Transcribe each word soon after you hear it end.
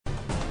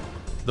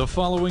The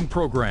following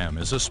program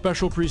is a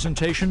special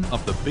presentation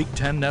of the Big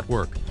Ten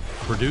Network,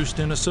 produced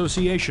in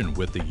association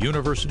with the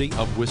University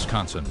of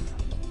Wisconsin.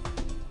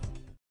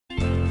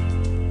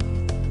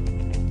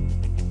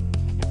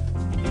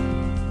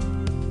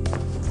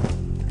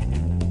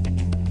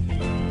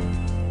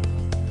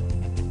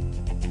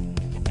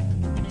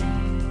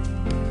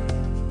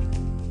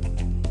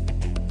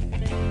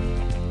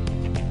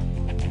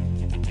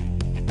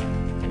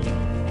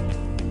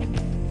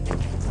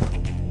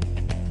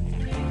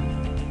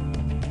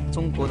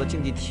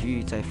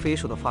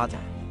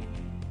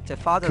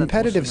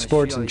 Competitive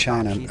sports in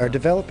China are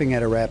developing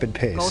at a rapid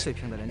pace,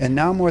 and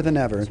now more than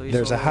ever,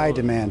 there's a high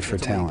demand for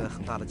talent.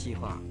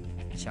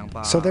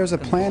 So there's a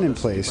plan in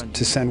place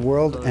to send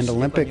world and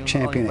Olympic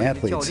champion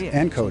athletes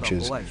and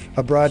coaches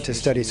abroad to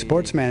study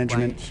sports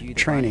management,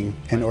 training,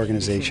 and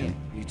organization.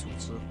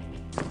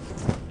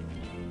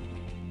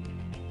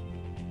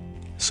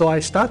 So I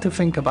start to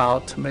think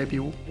about maybe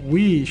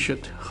we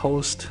should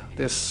host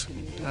this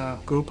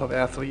group of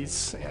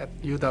athletes at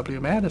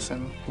UW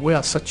Madison. We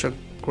are such a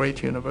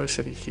great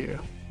university here,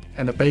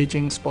 and the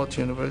Beijing Sports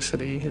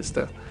University is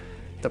the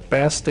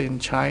best in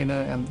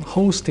China, and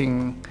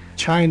hosting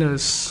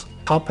China's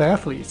top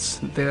athletes,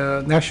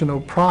 their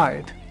national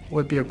pride,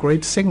 would be a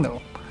great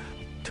signal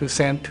to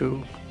send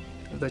to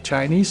the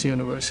Chinese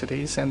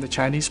universities and the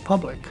Chinese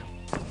public.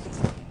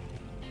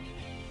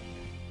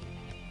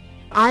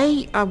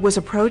 I was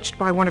approached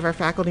by one of our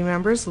faculty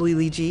members,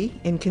 Li Ji,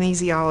 in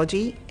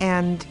kinesiology,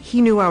 and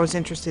he knew I was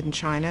interested in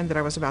China and that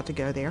I was about to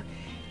go there.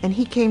 And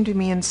he came to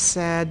me and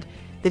said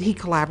that he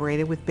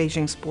collaborated with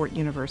Beijing Sport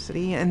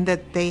University and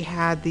that they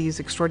had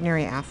these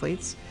extraordinary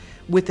athletes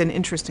with an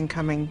interest in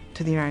coming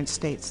to the United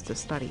States to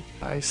study.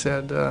 I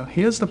said,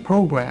 here's the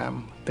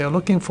program. They're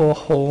looking for a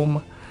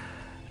home,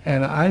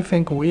 and I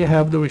think we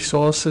have the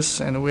resources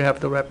and we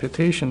have the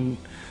reputation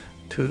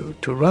to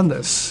run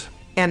this.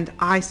 And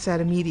I said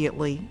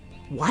immediately,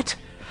 what?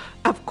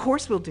 Of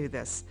course we'll do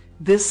this.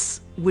 This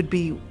would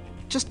be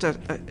just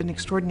an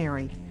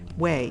extraordinary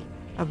way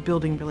of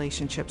building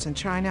relationships in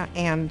China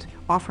and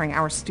offering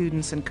our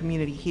students and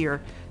community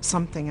here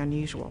something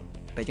unusual.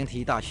 With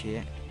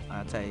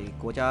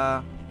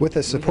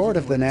the support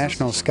of the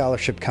National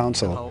Scholarship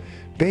Council,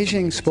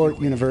 Beijing Sport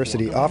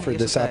University offered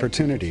this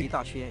opportunity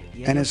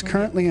and has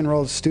currently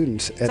enrolled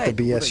students at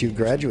the BSU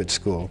Graduate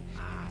School.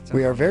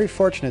 We are very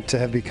fortunate to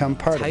have become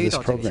part of this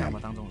program.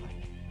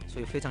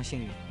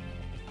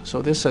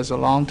 So this has a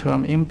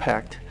long-term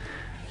impact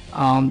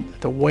on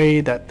the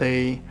way that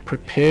they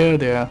prepare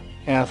their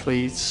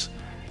athletes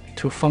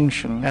to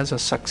function as a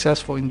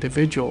successful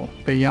individual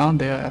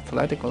beyond their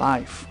athletic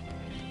life.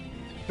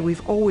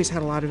 We've always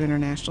had a lot of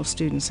international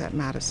students at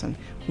Madison.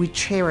 We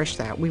cherish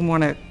that. We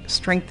want to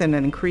strengthen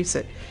and increase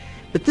it.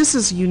 But this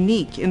is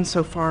unique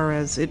insofar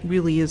as it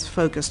really is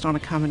focused on a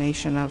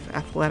combination of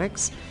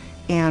athletics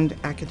and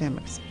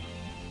academics.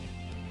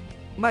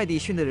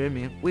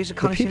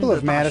 The people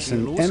of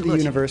Madison and the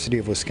University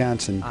of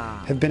Wisconsin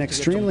have been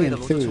extremely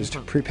enthused,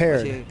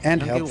 prepared,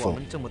 and helpful.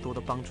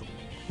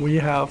 We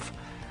have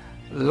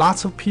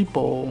lots of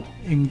people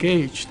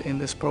engaged in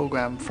this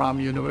program, from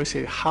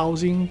university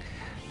housing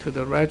to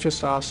the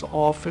registrar's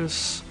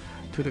office,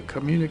 to the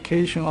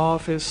communication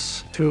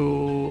office,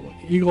 to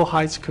Eagle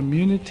Heights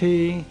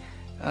community,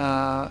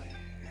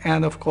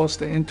 and of course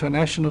the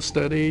international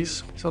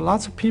studies. So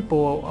lots of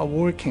people are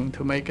working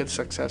to make it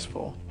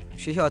successful.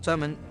 The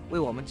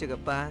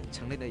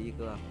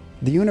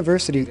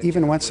university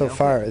even went so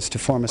far as to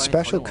form a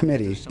special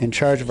committee in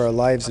charge of our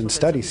lives and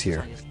studies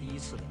here,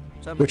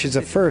 which is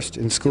a first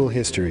in school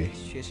history.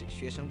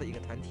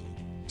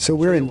 So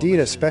we're indeed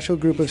a special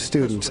group of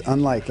students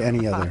unlike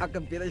any other.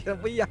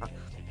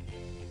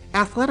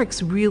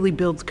 Athletics really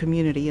builds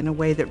community in a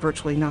way that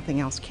virtually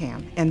nothing else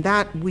can, and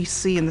that we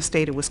see in the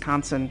state of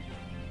Wisconsin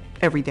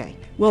every day.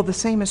 Well, the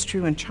same is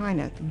true in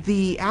China.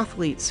 The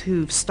athletes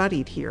who've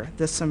studied here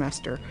this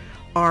semester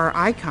are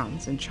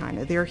icons in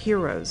China. They're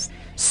heroes.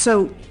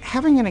 So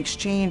having an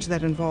exchange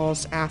that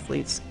involves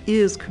athletes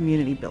is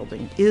community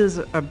building, is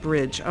a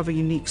bridge of a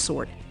unique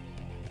sort.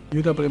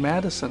 UW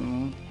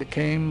Madison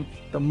became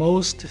the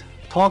most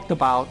talked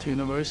about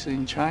university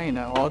in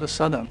China all of a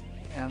sudden.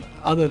 And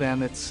other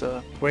than its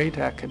great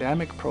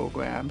academic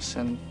programs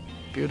and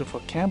beautiful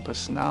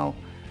campus, now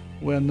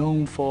we're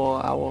known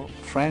for our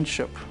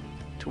friendship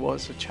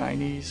towards the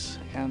Chinese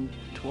and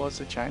towards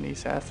the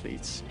Chinese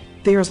athletes.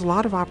 There's a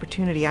lot of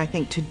opportunity, I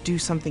think, to do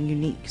something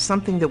unique,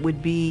 something that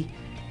would be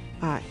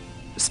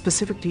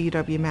specific to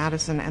UW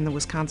Madison and the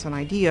Wisconsin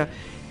idea,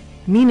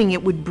 meaning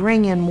it would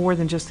bring in more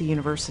than just the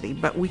university,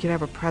 but we could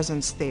have a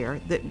presence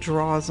there that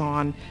draws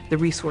on the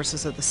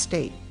resources of the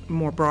state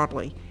more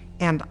broadly,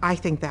 and I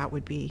think that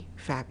would be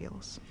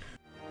fabulous.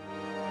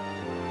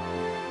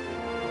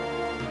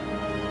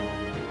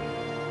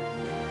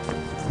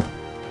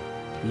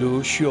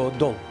 Liu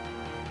Xiaodong,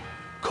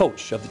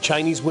 coach of the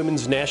Chinese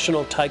women's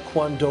national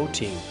taekwondo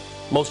team.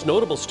 Most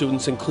notable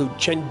students include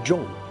Chen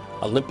Zhong,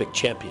 Olympic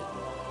champion.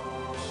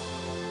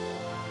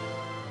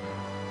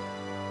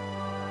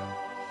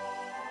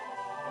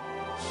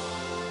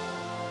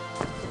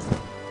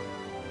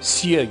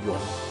 Xie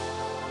Yong,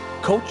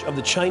 coach of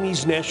the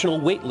Chinese national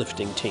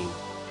weightlifting team.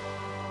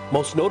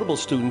 Most notable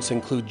students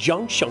include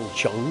Zhang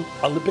Shengcheng,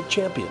 Olympic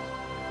champion.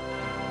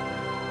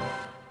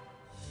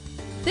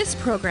 This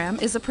program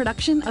is a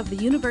production of the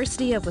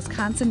University of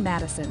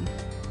Wisconsin-Madison.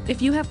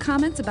 If you have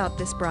comments about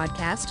this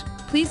broadcast,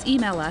 please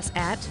email us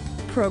at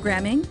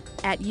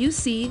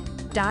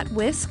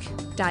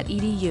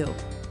programming@uc.wisc.edu.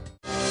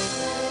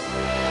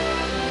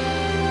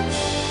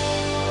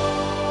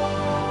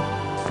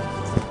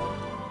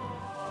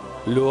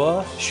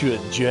 Luo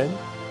Xuejuan,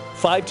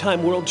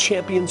 five-time world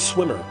champion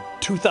swimmer,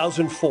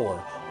 2004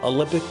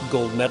 Olympic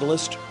gold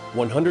medalist,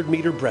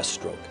 100-meter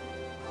breaststroke.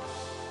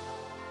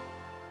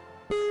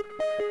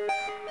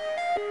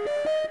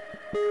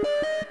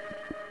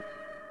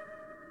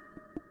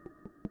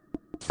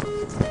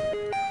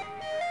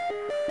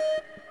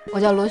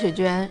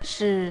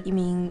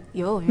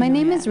 My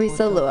name is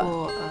Risa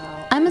Luo.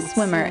 I'm a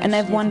swimmer and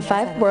I've won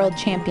 5 world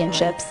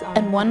championships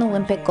and 1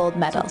 Olympic gold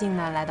medal.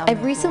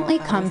 I've recently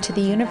come to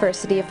the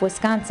University of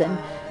Wisconsin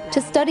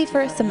to study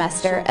for a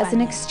semester as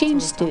an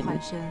exchange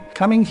student.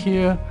 Coming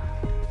here,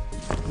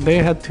 they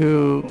had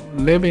to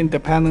live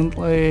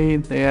independently,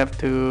 they have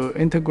to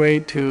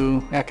integrate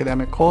to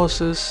academic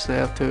courses, they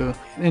have to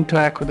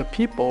interact with the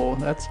people.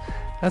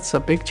 That's a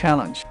big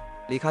challenge.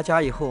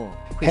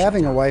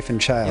 Having a wife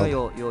and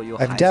child,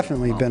 I've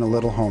definitely been a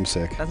little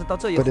homesick,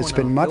 but it's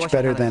been much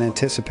better than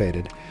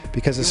anticipated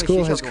because the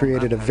school has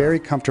created a very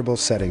comfortable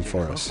setting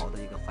for us.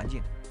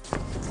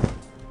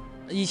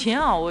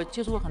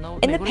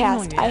 In the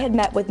past, I had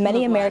met with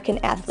many American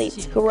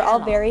athletes who were all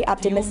very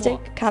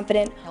optimistic,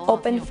 confident,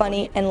 open,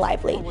 funny, and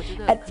lively.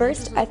 At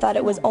first, I thought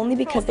it was only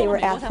because they were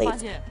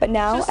athletes, but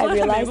now I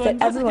realize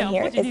that everyone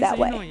here is that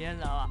way.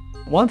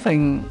 One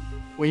thing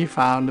we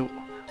found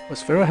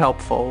was very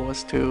helpful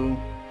was to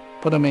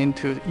put them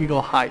into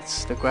Eagle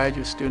Heights, the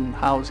graduate student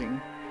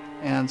housing.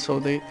 And so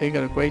they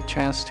got a great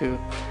chance to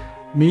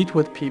meet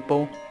with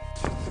people.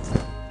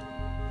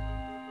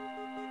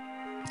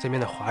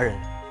 Since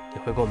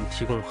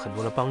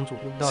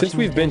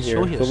we've been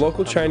here, the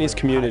local Chinese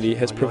community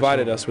has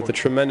provided us with a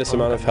tremendous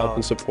amount of help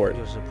and support.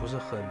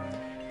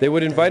 They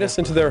would invite us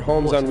into their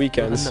homes on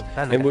weekends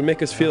and would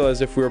make us feel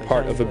as if we were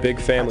part of a big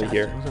family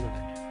here.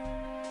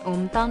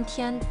 On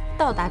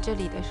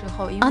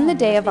the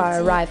day of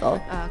our arrival,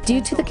 due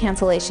to the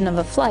cancellation of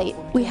a flight,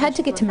 we had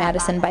to get to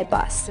Madison by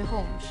bus.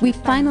 We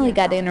finally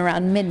got in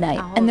around midnight,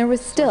 and there was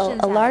still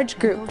a large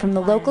group from the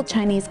local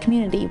Chinese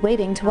community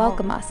waiting to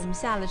welcome us.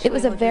 It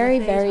was a very,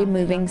 very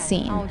moving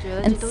scene,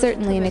 and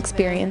certainly an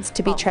experience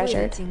to be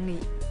treasured.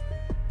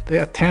 They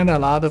attend a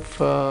lot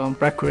of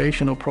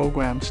recreational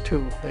programs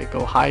too. They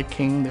go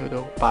hiking, they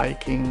go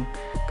biking,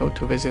 go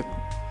to visit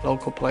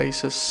local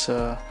places,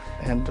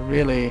 and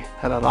really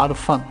had a lot of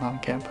fun on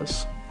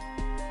campus.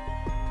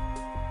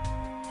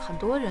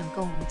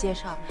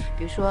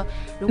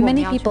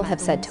 Many people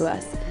have said to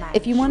us,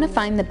 if you want to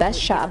find the best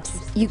shops,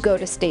 you go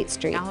to State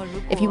Street.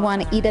 If you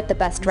want to eat at the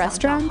best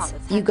restaurants,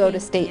 you go to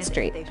State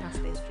Street.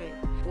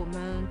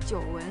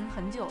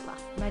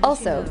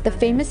 Also, the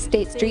famous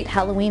State Street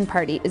Halloween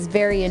party is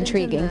very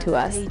intriguing to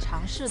us.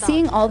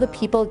 Seeing all the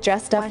people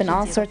dressed up in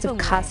all sorts of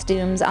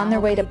costumes on their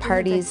way to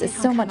parties is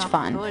so much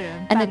fun,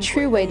 and a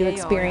true way to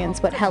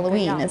experience what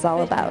Halloween is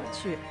all about.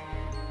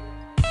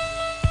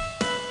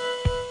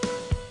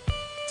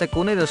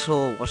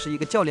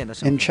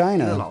 In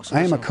China,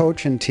 I am a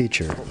coach and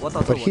teacher,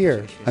 but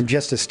here, I'm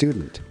just a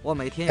student.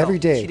 Every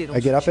day, I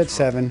get up at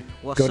 7,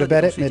 go to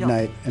bed at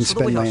midnight, and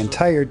spend my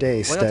entire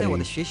day studying.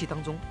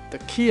 The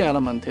key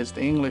element is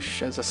the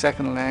English as a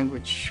second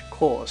language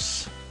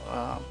course,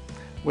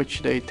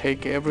 which they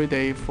take every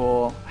day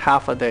for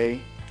half a day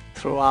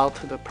throughout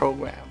the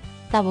program.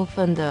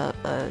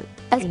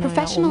 As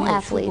professional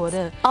athletes,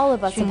 all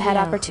of us have had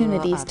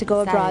opportunities to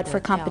go abroad for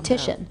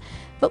competition,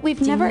 but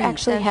we've never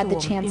actually had the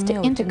chance to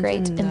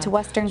integrate into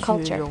Western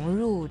culture.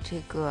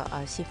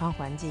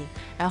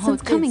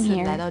 Since coming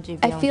here,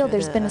 I feel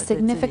there's been a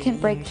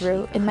significant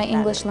breakthrough in my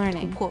English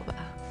learning.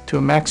 To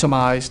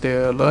maximize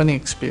their learning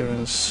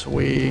experience,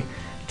 we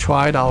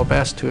tried our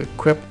best to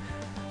equip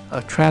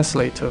a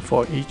translator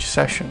for each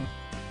session.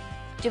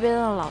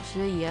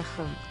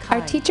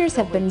 Our teachers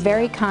have been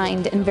very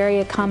kind and very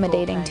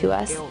accommodating to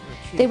us.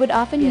 They would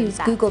often use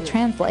Google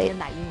Translate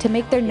to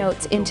make their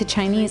notes into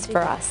Chinese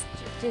for us.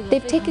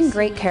 They've taken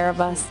great care of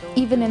us,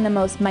 even in the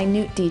most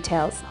minute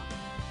details.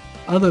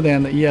 Other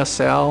than the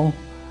ESL,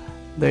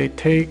 they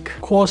take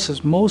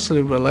courses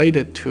mostly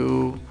related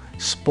to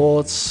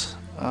sports,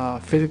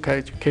 physical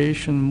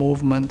education,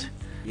 movement,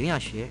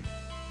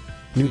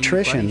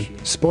 nutrition,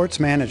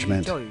 sports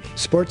management,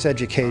 sports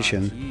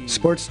education,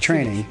 sports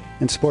training,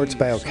 and sports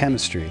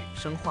biochemistry.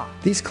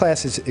 These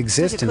classes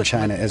exist in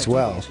China as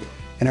well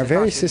and are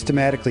very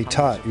systematically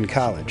taught in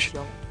college.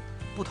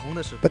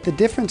 But the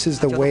difference is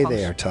the way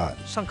they are taught.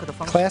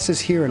 Classes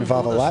here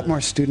involve a lot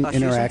more student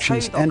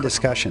interactions and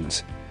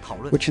discussions,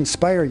 which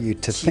inspire you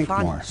to think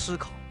more.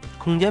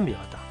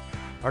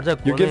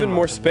 You're given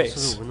more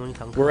space,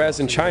 whereas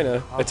in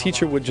China, a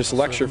teacher would just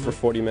lecture for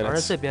 40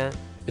 minutes.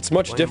 It's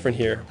much different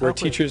here, where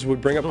teachers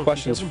would bring up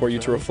questions for you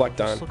to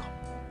reflect on.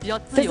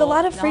 There's a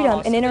lot of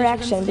freedom and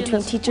interaction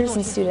between teachers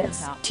and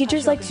students.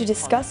 Teachers like to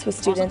discuss with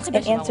students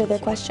and answer their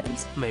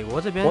questions.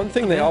 One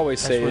thing they always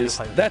say is,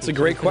 "That's a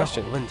great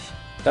question."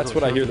 That's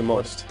what I hear the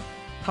most.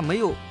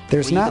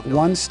 There's not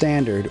one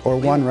standard or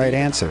one right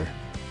answer.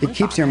 It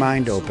keeps your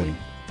mind open.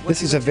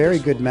 This is a very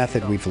good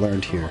method we've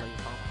learned here.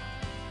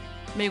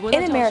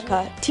 In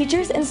America,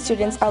 teachers and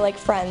students are like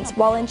friends,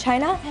 while in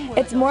China,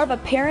 it's more of a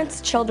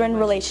parents-children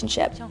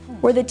relationship,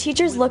 where the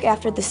teachers look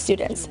after the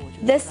students.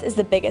 This is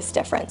the biggest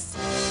difference.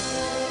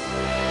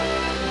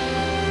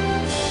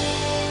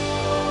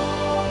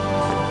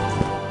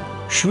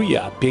 Xu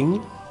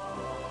Yaping,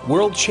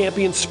 world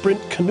champion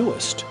sprint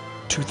canoeist,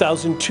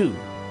 2002,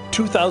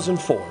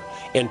 2004,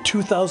 and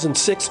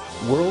 2006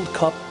 World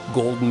Cup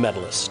gold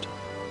medalist.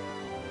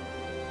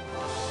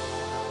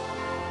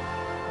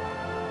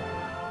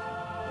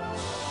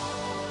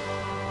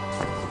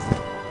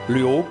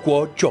 Liu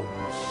Guozhong,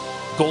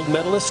 gold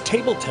medalist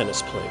table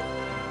tennis player,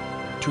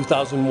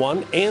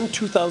 2001 and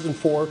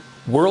 2004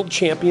 world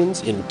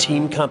champions in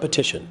team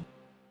competition.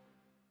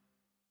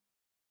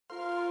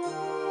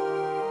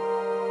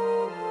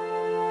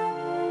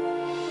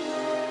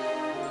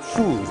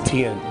 Fu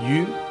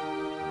Tianyu,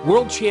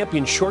 world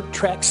champion short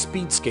track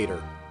speed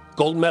skater,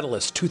 gold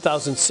medalist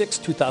 2006,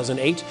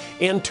 2008,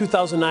 and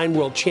 2009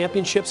 World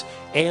Championships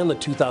and the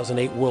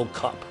 2008 World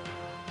Cup.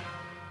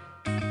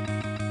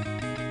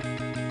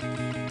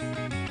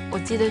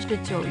 On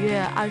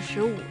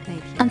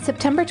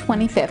September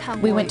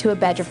 25th, we went to a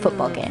Badger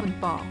football game.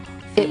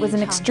 It was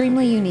an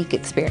extremely unique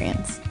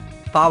experience.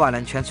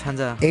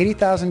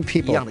 80,000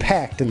 people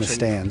packed in the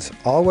stands,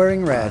 all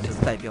wearing red,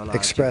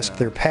 expressed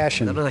their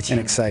passion and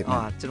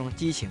excitement.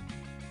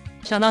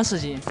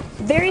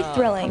 Very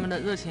thrilling.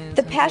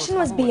 The passion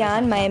was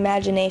beyond my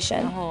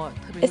imagination,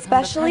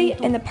 especially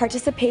in the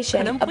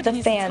participation of the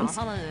fans,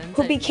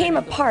 who became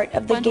a part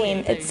of the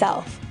game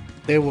itself.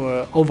 They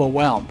were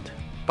overwhelmed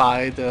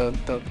by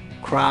the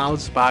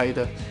crowds, by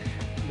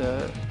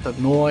the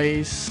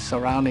noise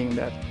surrounding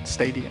that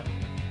stadium.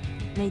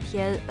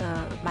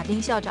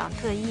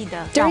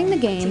 During the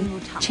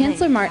game,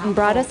 Chancellor Martin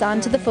brought us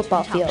onto the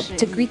football field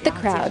to greet the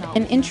crowd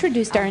and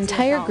introduced our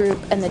entire group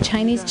and the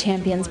Chinese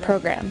Champions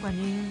program.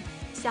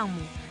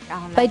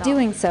 By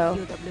doing so,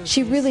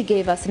 she really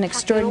gave us an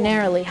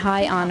extraordinarily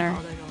high honor.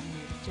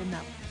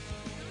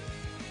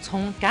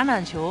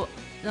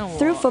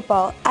 Through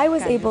football, I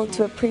was able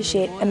to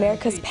appreciate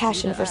America's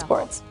passion for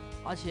sports.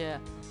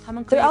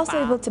 They're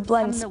also able to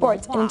blend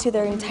sports into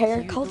their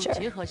entire culture.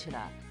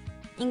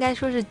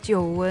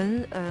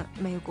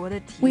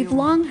 We've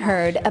long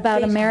heard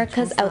about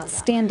America's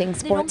outstanding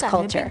sports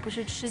culture,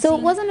 so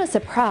it wasn't a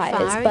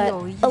surprise, but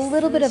a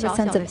little bit of a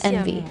sense of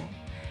envy.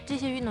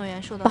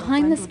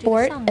 Behind the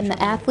sport and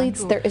the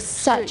athletes, there is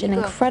such an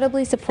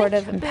incredibly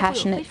supportive and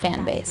passionate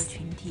fan base.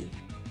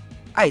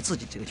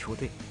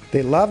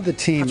 They love the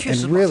team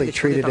and really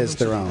treat it as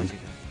their own,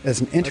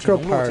 as an integral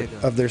part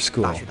of their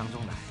school.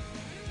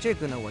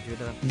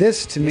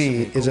 This, to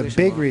me, is a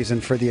big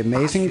reason for the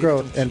amazing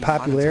growth and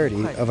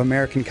popularity of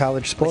American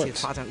college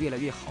sports.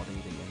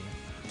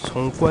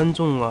 From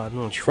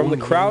the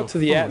crowd to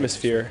the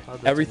atmosphere,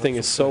 everything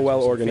is so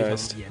well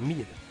organized.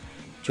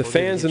 The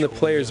fans and the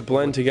players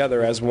blend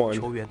together as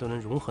one.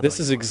 This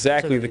is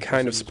exactly the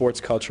kind of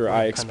sports culture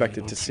I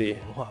expected to see.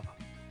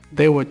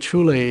 They were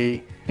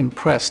truly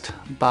impressed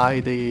by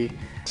the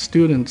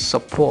student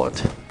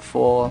support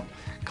for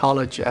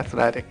college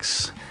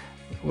athletics,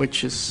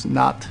 which is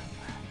not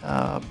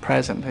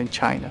present in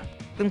China.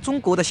 In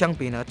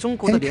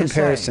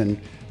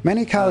comparison,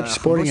 many college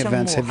sporting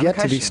events have yet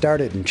to be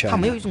started in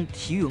China.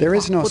 There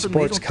is no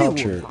sports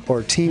culture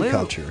or team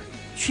culture,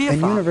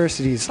 and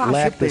universities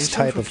lack this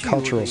type of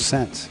cultural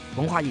sense.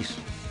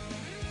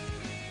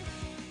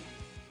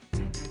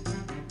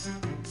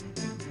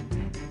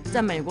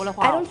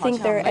 I don't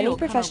think there are any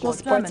professional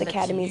sports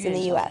academies in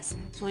the U.S.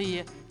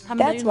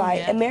 That's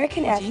why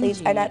American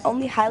athletes are not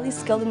only highly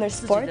skilled in their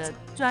sports,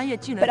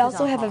 but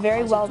also have a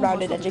very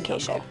well-rounded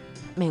education.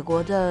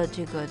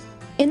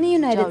 In the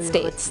United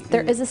States,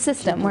 there is a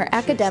system where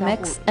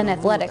academics and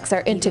athletics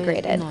are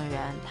integrated.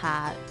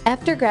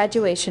 After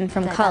graduation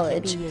from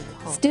college,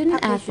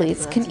 student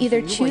athletes can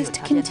either choose to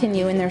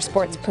continue in their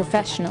sports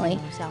professionally,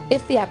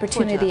 if the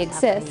opportunity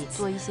exists,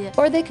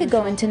 or they could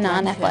go into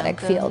non-athletic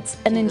fields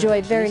and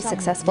enjoy very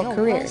successful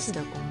careers.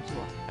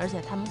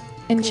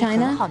 In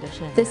China,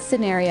 this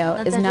scenario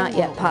is not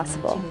yet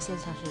possible.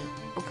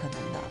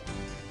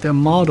 The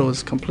model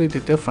is completely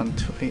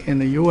different. In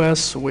the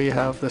U.S., we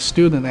have the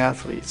student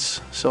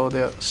athletes. So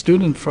they're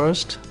student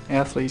first,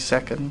 athlete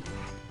second.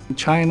 In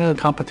China,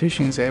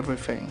 competition is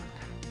everything.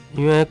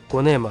 In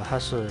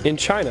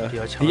China,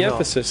 the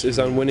emphasis is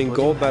on winning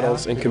gold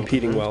medals and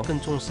competing well.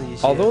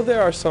 Although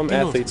there are some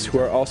athletes who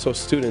are also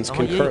students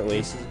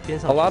concurrently,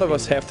 a lot of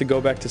us have to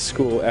go back to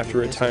school after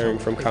retiring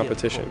from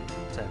competition.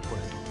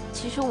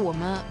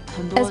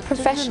 As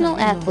professional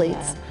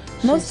athletes,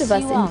 most of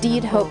us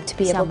indeed hope to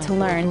be able to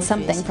learn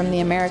something from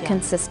the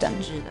American system.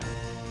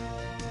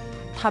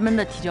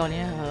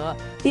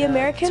 The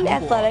American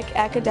athletic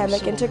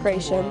academic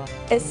integration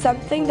is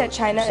something that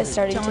China is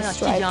starting to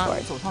strive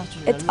toward.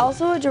 It's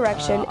also a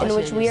direction in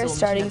which we are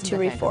starting to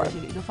reform.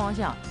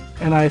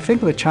 And I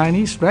think the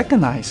Chinese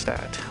recognize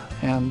that,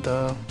 and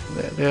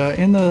they are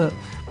in the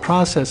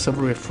process of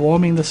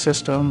reforming the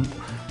system.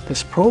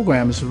 This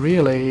program is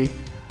really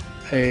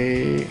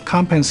a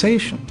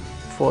compensation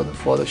for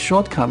the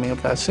shortcoming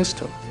of that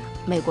system.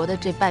 The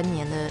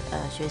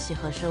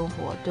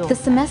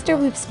semester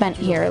we've spent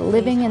here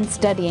living and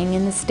studying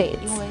in the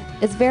States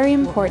is very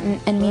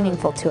important and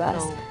meaningful to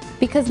us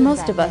because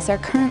most of us are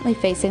currently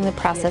facing the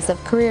process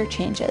of career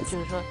changes.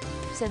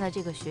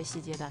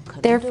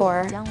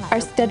 Therefore,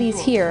 our studies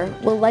here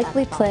will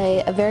likely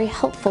play a very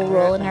helpful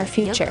role in our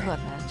future.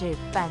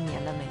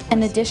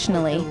 And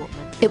additionally,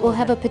 it will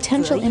have a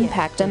potential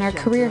impact on our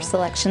career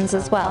selections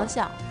as well.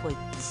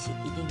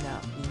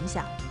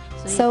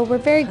 So we're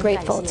very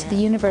grateful to the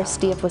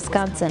University of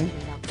Wisconsin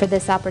for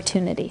this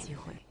opportunity.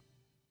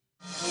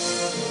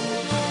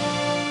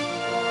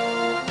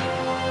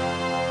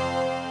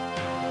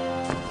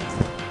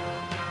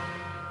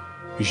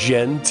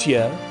 Zhen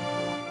Jie,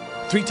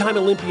 three-time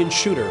Olympian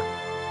shooter,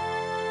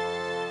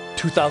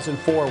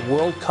 2004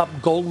 World Cup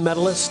gold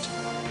medalist,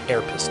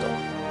 air pistol.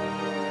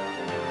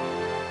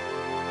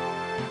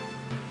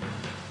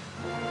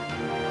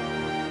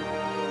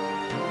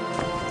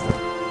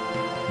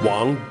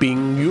 Wang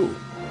Bingyu,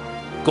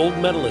 gold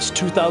medalist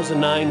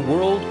 2009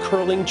 World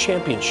Curling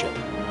Championship,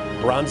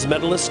 bronze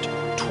medalist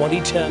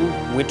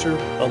 2010 Winter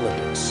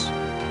Olympics.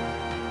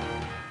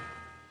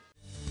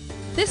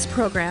 This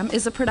program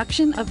is a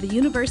production of the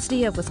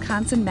University of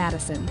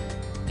Wisconsin-Madison.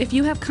 If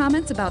you have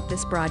comments about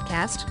this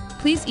broadcast,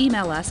 please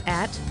email us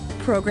at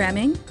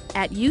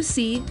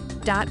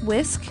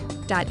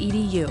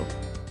programming@uc.wisc.edu.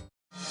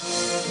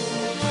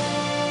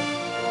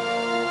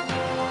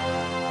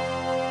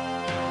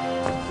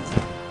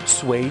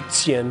 Sui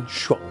Qian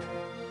Shuang,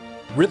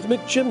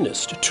 rhythmic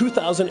gymnast,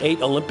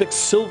 2008 Olympic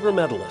silver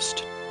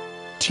medalist,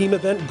 team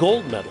event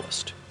gold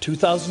medalist,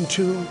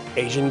 2002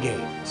 Asian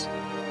Games.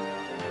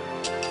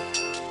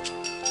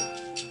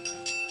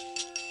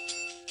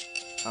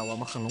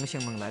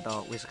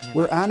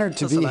 We're honored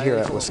to be here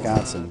at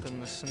Wisconsin,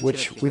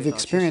 which we've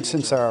experienced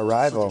since our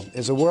arrival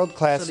is a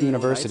world-class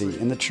university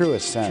in the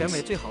truest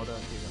sense.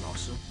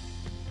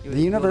 The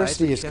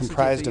university is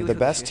comprised of the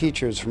best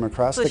teachers from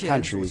across the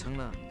country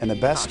and the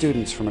best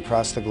students from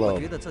across the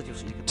globe.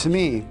 To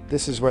me,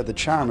 this is where the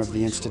charm of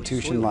the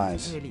institution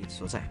lies.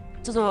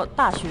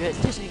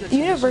 The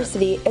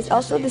university is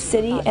also the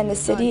city, and the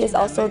city is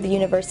also the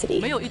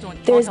university.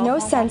 There is no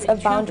sense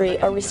of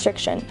boundary or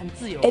restriction.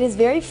 It is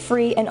very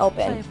free and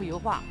open.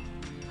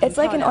 It's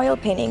like an oil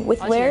painting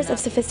with layers of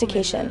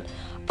sophistication,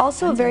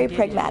 also very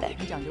pragmatic.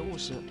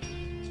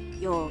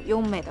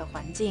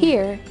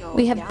 Here,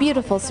 we have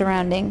beautiful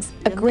surroundings,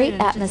 a great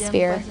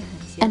atmosphere,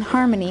 and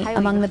harmony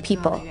among the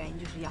people.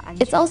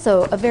 It's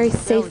also a very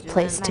safe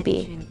place to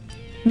be.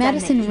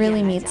 Madison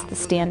really meets the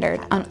standard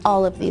on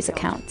all of these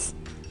accounts.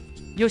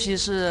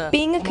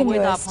 Being a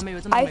canoeist,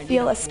 I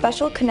feel a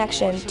special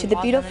connection to the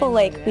beautiful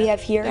lake we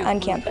have here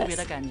on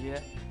campus.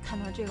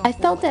 I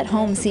felt at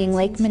home seeing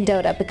Lake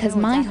Mendota because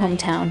my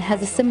hometown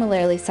has a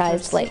similarly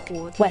sized lake,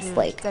 West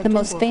Lake, the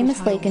most famous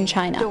lake in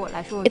China.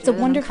 It's a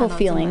wonderful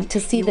feeling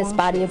to see this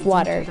body of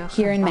water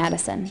here in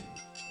Madison.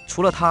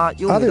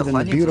 Other than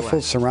the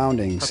beautiful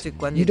surroundings,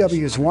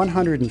 UW's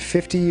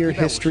 150-year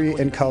history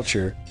and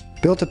culture,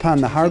 built upon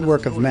the hard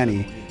work of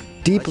many,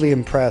 deeply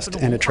impressed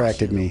and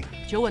attracted me.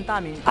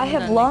 I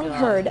have long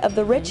heard of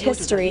the rich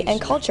history and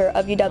culture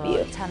of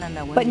UW,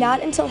 but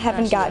not until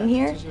having gotten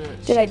here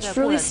did I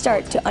truly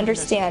start to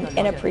understand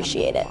and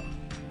appreciate it.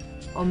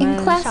 In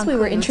class, we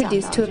were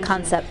introduced to a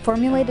concept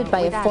formulated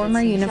by a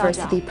former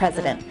university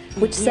president,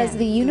 which says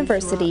the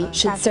university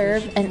should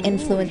serve and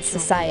influence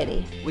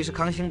society.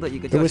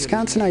 The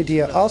Wisconsin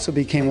idea also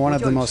became one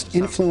of the most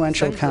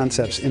influential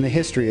concepts in the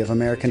history of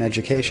American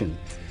education.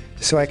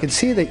 So I could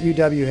see that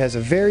UW has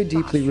a very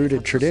deeply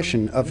rooted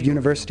tradition of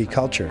university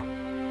culture.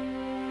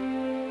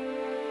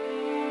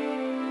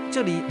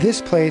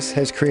 This place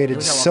has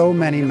created so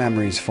many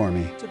memories for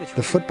me.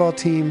 The football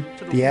team,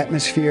 the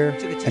atmosphere,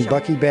 and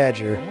Bucky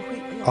Badger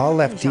all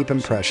left deep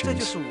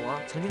impressions.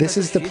 This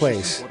is the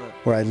place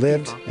where I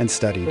lived and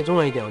studied.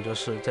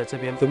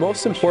 The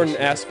most important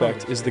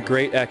aspect is the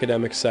great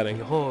academic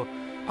setting.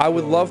 I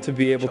would love to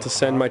be able to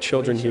send my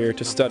children here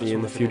to study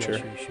in the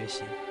future.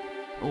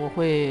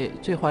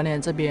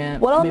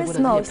 What I'll miss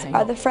most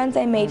are the friends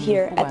I made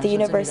here at the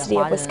University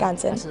of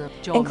Wisconsin,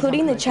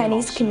 including the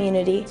Chinese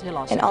community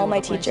and all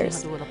my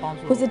teachers,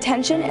 whose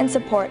attention and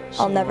support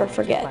I'll never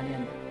forget.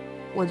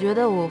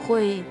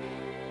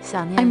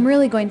 I'm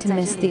really going to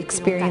miss the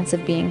experience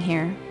of being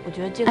here.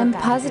 I'm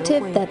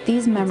positive that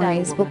these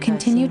memories will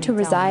continue to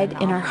reside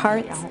in our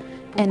hearts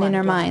and in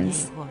our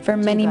minds for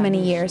many, many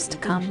years to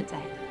come.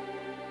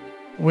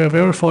 We're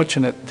very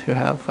fortunate to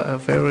have a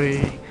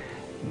very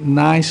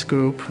nice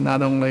group,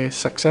 not only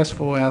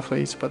successful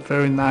athletes, but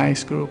very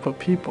nice group of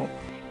people.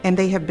 And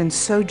they have been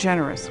so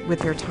generous with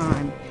their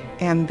time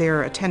and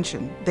their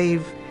attention.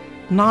 They've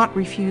not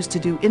refused to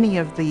do any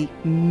of the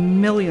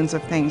millions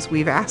of things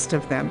we've asked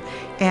of them,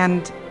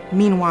 and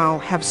meanwhile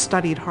have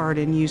studied hard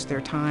and used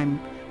their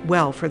time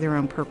well for their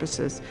own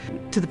purposes.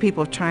 To the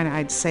people of China,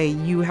 I'd say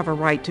you have a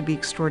right to be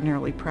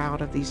extraordinarily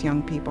proud of these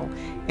young people,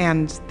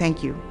 and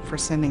thank you for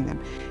sending them.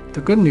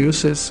 The good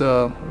news is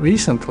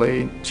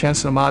recently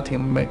Chancellor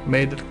Martin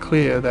made it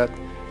clear that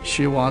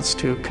she wants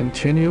to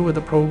continue with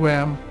the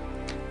program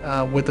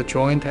with the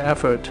joint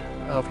effort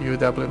of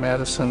UW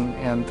Madison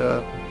and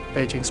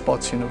Beijing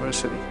Sports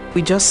University.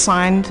 We just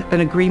signed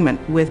an agreement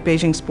with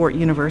Beijing Sport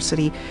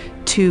University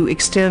to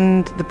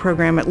extend the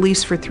program at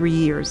least for 3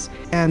 years,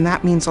 and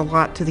that means a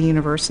lot to the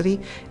university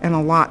and a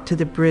lot to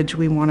the bridge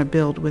we want to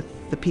build with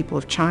the people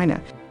of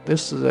China.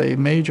 This is a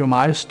major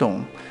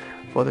milestone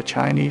for the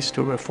Chinese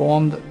to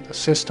reform the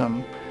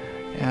system,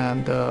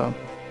 and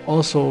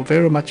also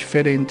very much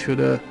fit into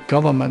the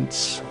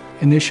government's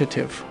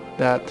initiative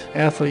that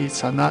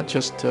athletes are not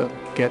just to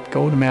get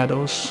gold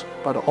medals,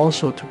 but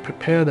also to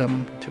prepare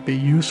them to be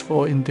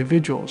useful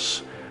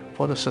individuals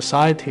for the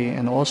society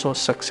and also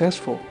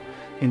successful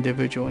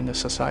individual in the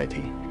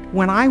society.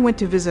 When I went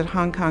to visit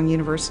Hong Kong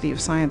University of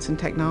Science and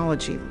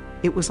Technology,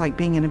 it was like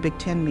being in a Big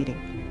Ten meeting.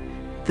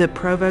 The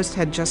provost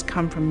had just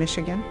come from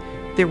Michigan.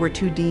 There were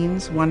 2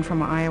 deans, one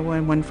from Iowa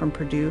and one from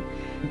Purdue.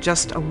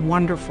 Just a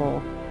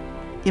wonderful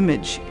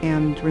image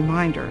and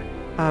reminder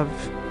of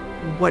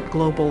what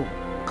global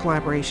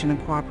collaboration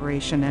and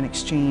cooperation and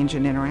exchange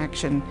and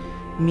interaction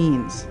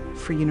means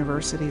for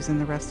universities in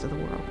the rest of the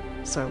world.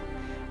 So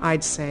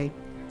I'd say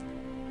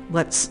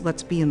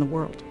let's be in the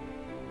world.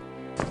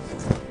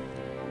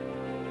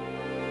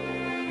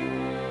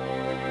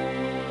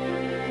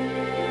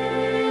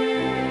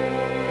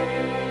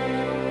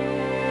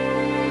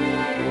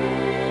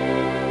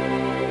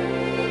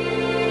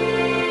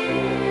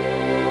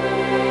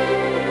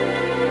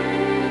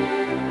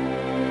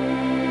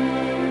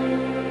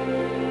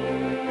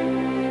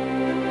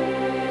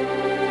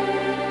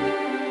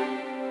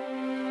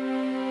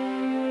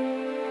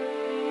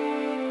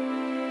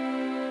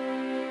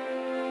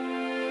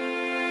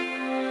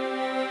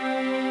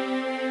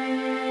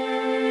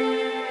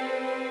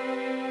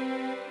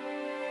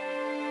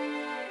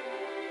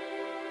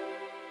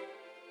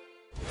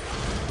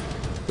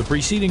 The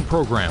preceding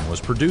program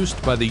was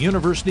produced by the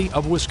University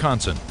of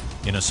Wisconsin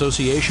in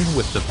association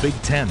with the Big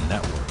Ten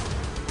Network.